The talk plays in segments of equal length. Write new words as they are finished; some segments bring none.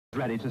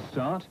Ready to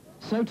start,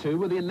 so too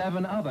were the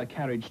 11 other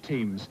carriage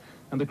teams,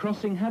 and the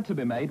crossing had to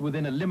be made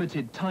within a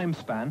limited time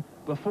span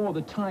before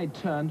the tide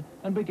turned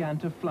and began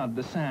to flood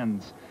the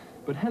sands.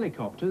 But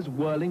helicopters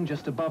whirling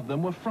just above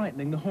them were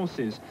frightening the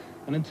horses,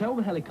 and until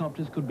the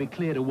helicopters could be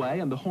cleared away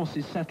and the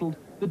horses settled,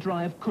 the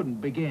drive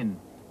couldn't begin.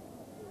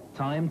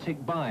 Time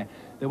ticked by.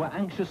 There were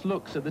anxious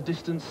looks at the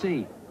distant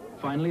sea.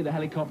 Finally, the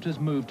helicopters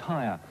moved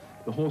higher.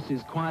 The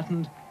horses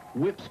quietened,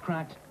 whips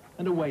cracked,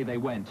 and away they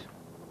went.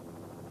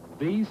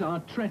 These are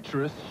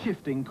treacherous,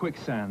 shifting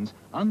quicksands,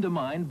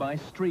 undermined by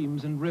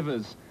streams and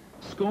rivers.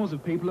 Scores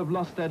of people have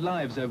lost their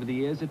lives over the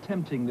years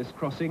attempting this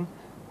crossing,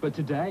 but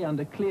today,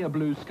 under clear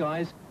blue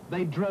skies,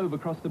 they drove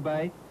across the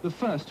bay, the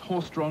first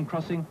horse-drawn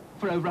crossing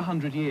for over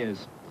 100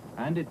 years.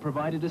 And it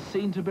provided a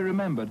scene to be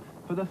remembered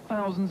for the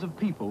thousands of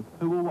people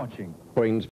who were watching.